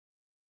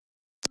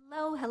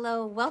Hello,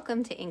 hello.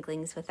 Welcome to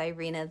Inklings with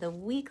Irina, the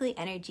weekly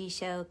energy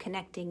show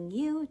connecting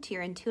you to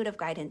your intuitive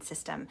guidance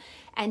system.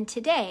 And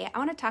today I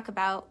want to talk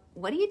about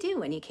what do you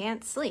do when you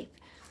can't sleep?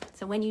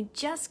 So when you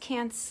just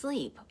can't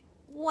sleep,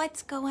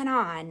 what's going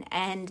on?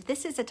 And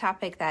this is a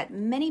topic that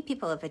many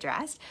people have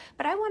addressed,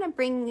 but I want to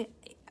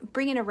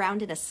bring it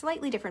around in a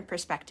slightly different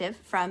perspective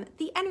from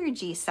the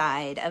energy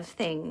side of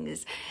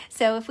things.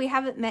 So if we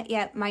haven't met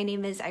yet, my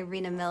name is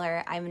Irina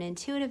Miller. I'm an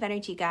intuitive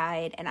energy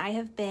guide and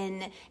I've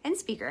been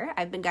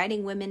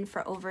guiding women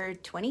for over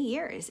 20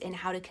 years in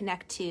how to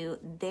connect to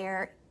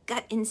their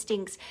gut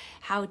instincts,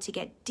 how to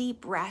get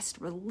deep rest,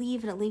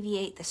 relieve and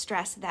alleviate the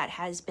stress that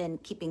has been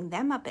keeping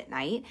them up at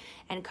night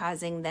and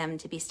causing them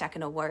to be stuck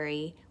in a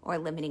worry or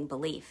limiting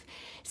belief.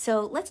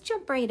 So let's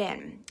jump right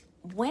in.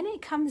 When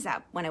it comes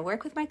up, when I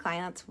work with my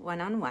clients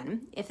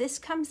one-on-one, if this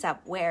comes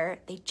up where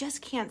they just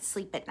can't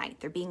sleep at night,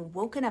 they're being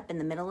woken up in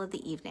the middle of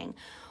the evening,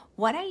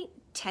 what I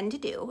tend to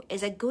do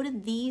is I go to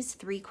these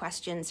three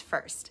questions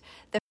first.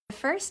 The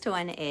first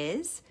one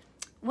is,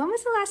 when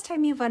was the last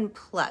time you've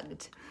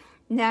unplugged?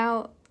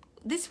 Now,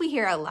 this we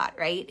hear a lot,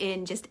 right?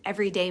 In just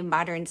everyday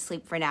modern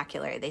sleep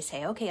vernacular. They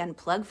say, okay,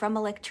 unplug from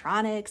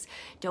electronics.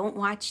 Don't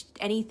watch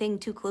anything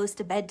too close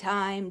to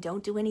bedtime.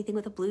 Don't do anything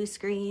with a blue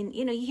screen.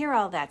 You hear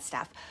all that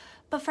stuff.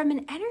 But from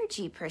an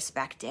energy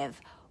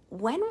perspective,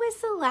 when was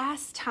the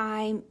last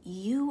time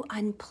you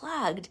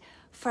unplugged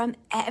from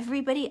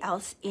everybody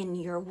else in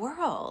your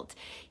world?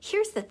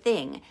 Here's the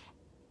thing.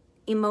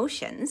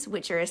 Emotions,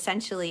 which are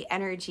essentially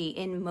energy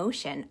in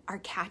motion, are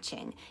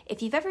catching.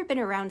 If you've ever been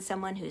around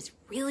someone who's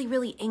really,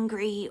 really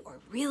angry or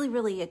really,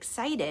 really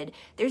excited,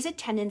 there's a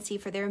tendency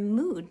for their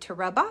mood to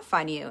rub off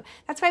on you.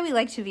 That's why we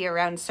like to be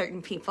around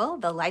certain people,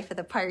 the life of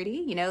the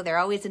party. They're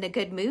always in a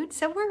good mood,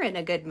 so we're in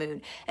a good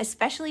mood.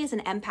 Especially as an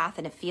empath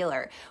and a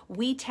feeler,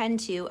 we tend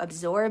to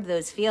absorb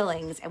those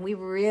feelings, and we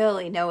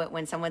really know it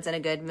when someone's in a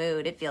good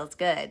mood. It feels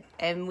good.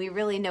 And we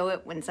really know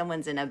it when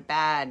someone's in a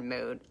bad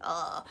mood.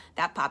 Oh,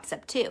 that pops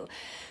up too.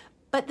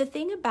 But the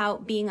thing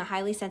about being a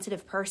highly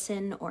sensitive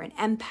person or an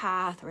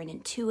empath or an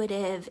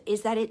intuitive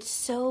is that it's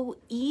so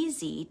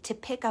easy to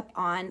pick up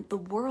on the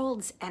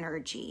world's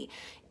energy.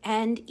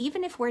 And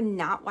even if we're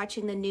not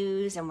watching the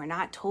news and we're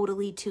not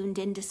totally tuned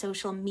into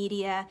social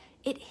media,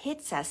 it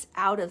hits us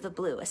out of the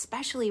blue,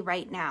 especially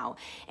right now.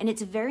 And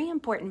it's very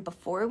important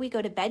before we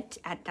go to bed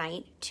at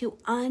night to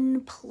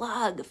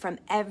unplug from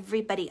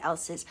everybody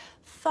else's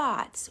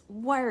thoughts,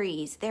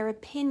 worries, their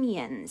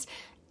opinions.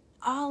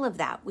 All of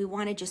that, we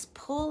want to just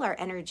pull our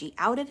energy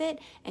out of it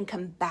and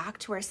come back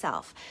to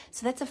ourselves.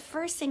 So that's the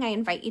first thing I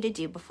invite you to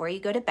do before you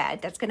go to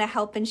bed. That's going to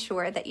help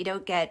ensure that you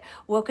don't get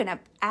woken up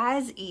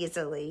as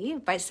easily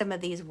by some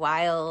of these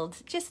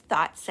wild just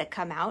thoughts that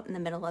come out in the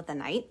middle of the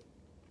night.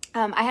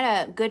 I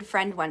had a good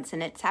friend once,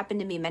 and it's happened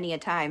to me many a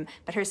time,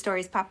 but her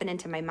story's popping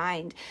into my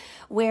mind,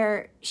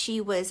 where she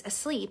was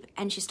asleep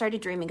and she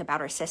started dreaming about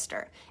her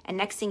sister. And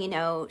next thing you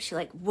know, she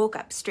woke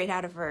up straight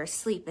out of her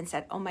sleep and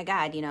said, oh my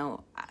God,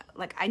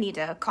 I need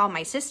to call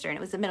my sister. And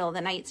it was the middle of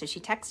the night, so she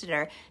texted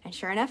her, and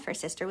sure enough, her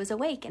sister was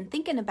awake and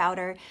thinking about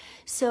her.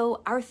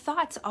 So our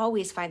thoughts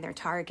always find their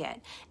target.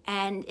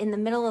 And in the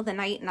middle of the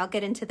night, and I'll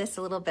get into this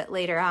a little bit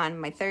later on,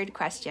 my third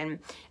question,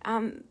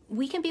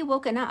 we can be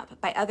woken up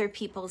by other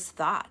people's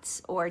thoughts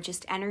or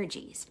just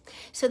energies.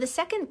 So the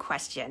second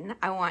question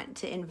I want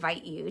to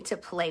invite you to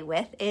play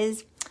with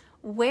is,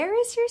 where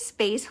is your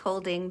space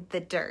holding the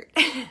dirt?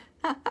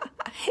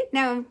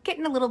 Now I'm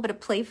getting a little bit of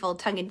playful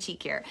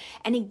tongue-in-cheek here.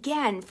 And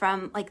again,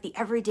 from the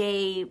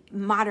everyday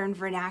modern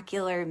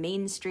vernacular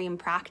mainstream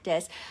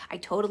practice, I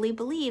totally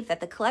believe that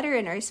the clutter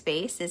in our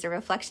space is a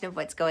reflection of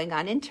what's going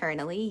on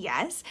internally,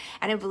 yes.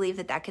 And I believe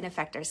that can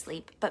affect our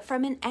sleep. But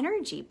from an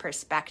energy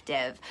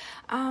perspective,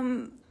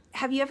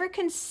 have you ever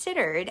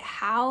considered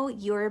how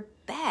your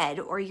bed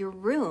or your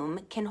room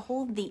can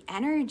hold the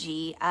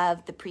energy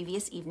of the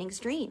previous evening's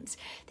dreams?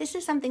 This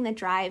is something that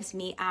drives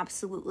me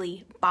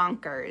absolutely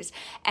bonkers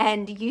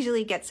and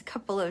usually gets a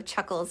couple of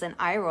chuckles and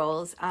eye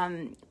rolls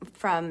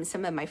from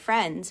some of my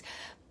friends.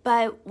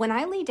 But when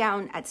I lay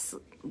down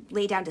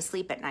to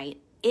sleep at night,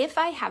 if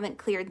I haven't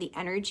cleared the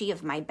energy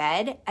of my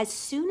bed, as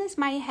soon as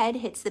my head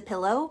hits the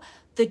pillow,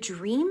 the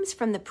dreams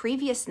from the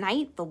previous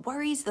night, the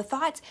worries, the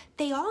thoughts,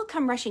 they all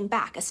come rushing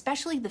back,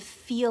 especially the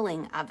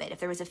feeling of it. If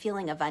there was a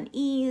feeling of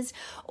unease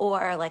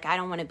or I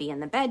don't want to be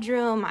in the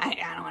bedroom, I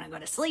don't want to go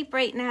to sleep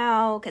right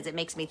now because it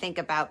makes me think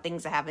about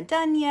things I haven't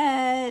done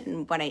yet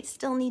and what I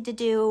still need to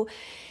do.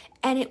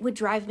 And it would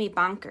drive me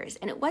bonkers.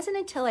 And it wasn't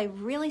until I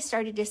really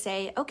started to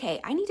say, okay,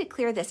 I need to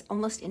clear this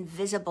almost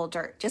invisible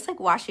dirt, just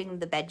like washing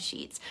the bed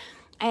sheets.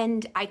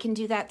 And I can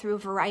do that through a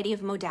variety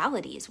of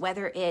modalities,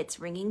 whether it's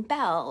ringing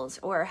bells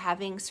or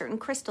having certain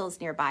crystals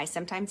nearby,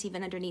 sometimes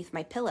even underneath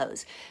my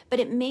pillows.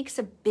 But it makes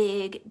a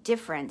big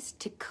difference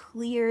to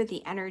clear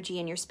the energy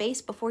in your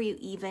space before you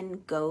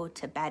even go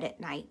to bed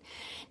at night.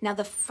 Now,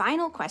 the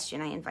final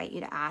question I invite you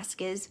to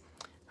ask is,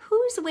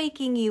 who's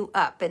waking you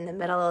up in the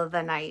middle of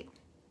the night?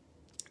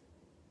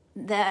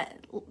 The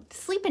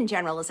sleep in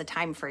general is a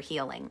time for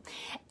healing.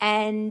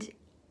 And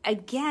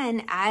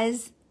again,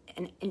 as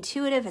an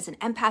intuitive, as an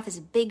empath, as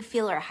a big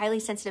feeler, a highly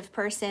sensitive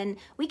person,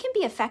 we can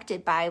be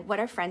affected by what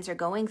our friends are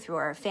going through,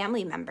 or our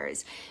family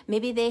members.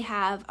 Maybe they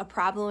have a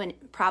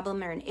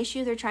problem or an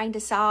issue they're trying to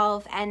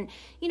solve. And,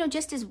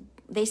 just as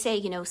they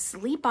say,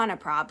 sleep on a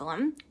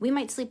problem, we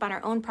might sleep on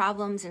our own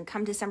problems and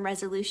come to some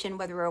resolution,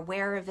 whether we're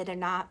aware of it or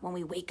not. When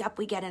we wake up,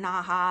 we get an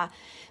aha.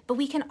 But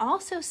we can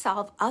also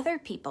solve other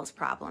people's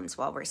problems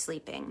while we're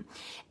sleeping.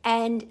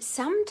 And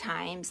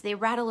sometimes they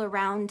rattle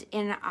around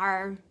in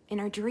our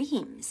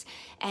dreams,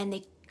 and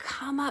they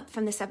come up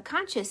from the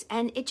subconscious,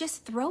 and it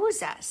just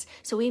throws us.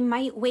 So we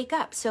might wake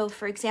up. So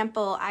for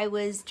example, I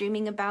was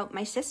dreaming about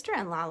my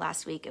sister-in-law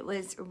last week. It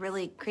was a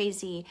really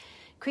crazy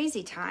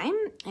time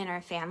in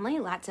our family,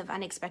 lots of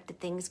unexpected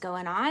things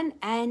going on,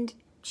 and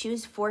she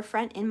was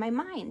forefront in my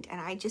mind. And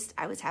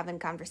I was having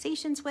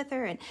conversations with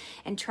her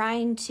and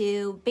trying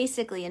to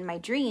basically in my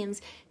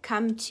dreams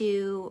come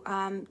to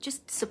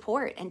just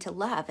support and to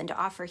love and to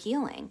offer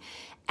healing.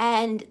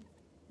 And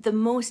the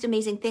most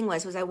amazing thing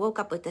was I woke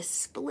up with this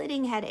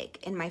splitting headache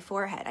in my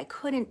forehead. I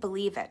couldn't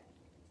believe it.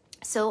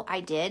 So I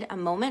did a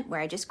moment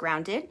where I just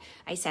grounded.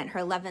 I sent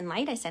her love and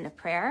light. I sent a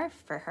prayer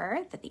for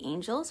her that the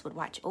angels would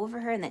watch over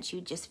her and that she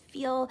would just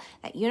feel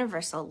that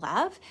universal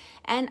love.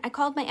 And I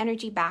called my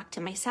energy back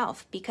to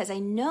myself, because I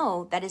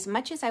know that as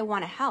much as I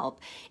want to help,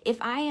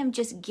 if I am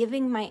just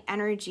giving my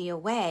energy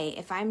away,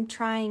 if I'm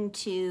trying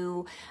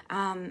to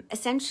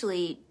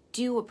essentially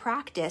do a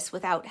practice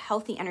without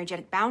healthy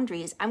energetic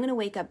boundaries, I'm going to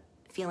wake up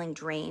feeling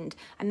drained.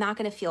 I'm not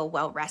going to feel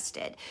well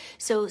rested.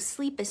 So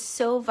sleep is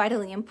so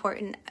vitally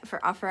important for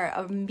a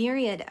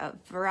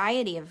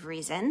variety of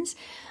reasons.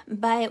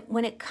 But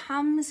when it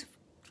comes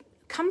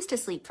to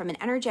sleep from an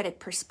energetic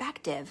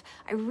perspective,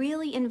 I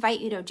really invite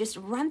you to just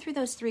run through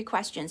those 3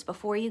 questions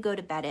before you go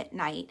to bed at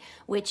night,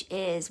 which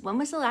is, when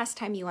was the last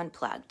time you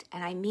unplugged?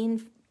 And I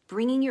mean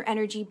bringing your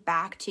energy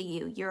back to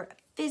you. You're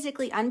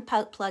physically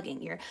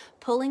unplugging. You're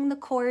pulling the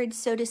cord,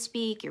 so to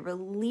speak. You're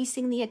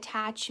releasing the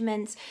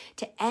attachments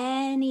to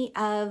any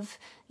of,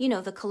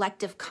 the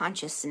collective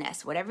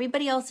consciousness, what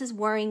everybody else is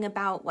worrying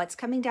about, what's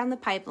coming down the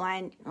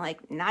pipeline.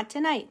 Like, not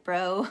tonight,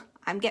 bro.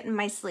 I'm getting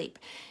my sleep.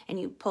 And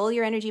you pull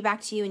your energy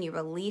back to you and you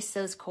release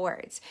those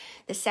cords.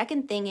 The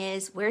second thing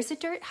is, where's the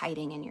dirt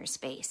hiding in your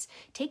space?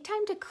 Take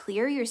time to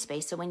clear your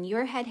space, so when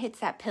your head hits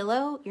that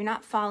pillow, you're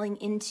not falling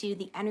into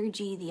the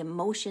energy, the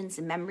emotions,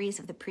 the memories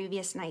of the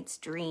previous night's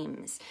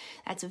dreams.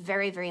 That's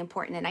very, very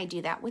important. And I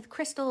do that with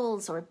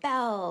crystals or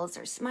bells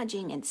or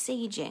smudging and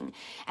saging.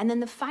 And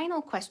then the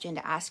final question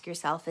to ask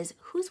yourself is,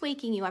 who's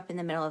waking you up in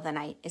the middle of the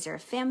night? Is there a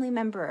family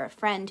member or a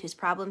friend whose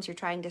problems you're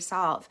trying to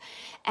solve?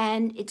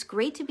 And it's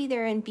great to be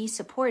there and be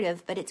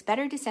supportive, but it's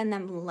better to send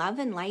them love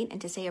and light and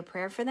to say a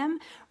prayer for them,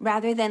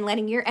 rather than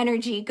letting your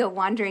energy go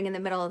wandering in the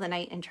middle of the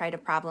night and try to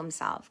problem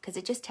solve, because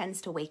it just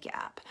tends to wake you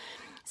up.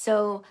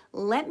 So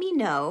let me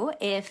know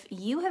if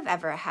you have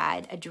ever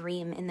had a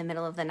dream in the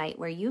middle of the night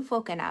where you've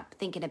woken up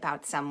thinking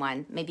about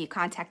someone. Maybe you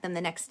contact them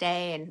the next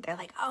day and they're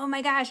like, oh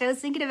my gosh, I was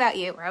thinking about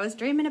you, or I was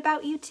dreaming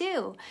about you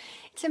too.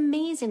 It's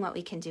amazing what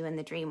we can do in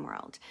the dream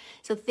world.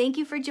 So thank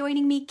you for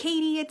joining me,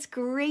 Katie. It's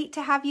great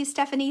to have you,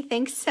 Stephanie.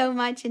 Thanks so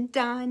much. And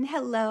Don,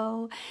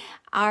 hello.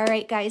 All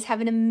right, guys, have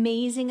an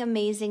amazing,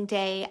 amazing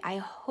day. I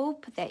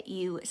hope that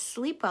you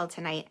sleep well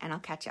tonight, and I'll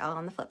catch you all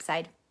on the flip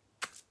side.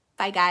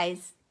 Bye,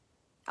 guys.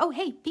 Oh,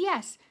 hey,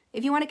 P.S.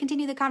 If you want to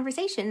continue the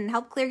conversation and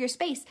help clear your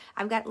space,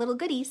 I've got little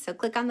goodies, so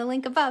click on the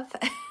link above.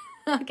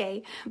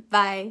 Okay,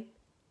 bye.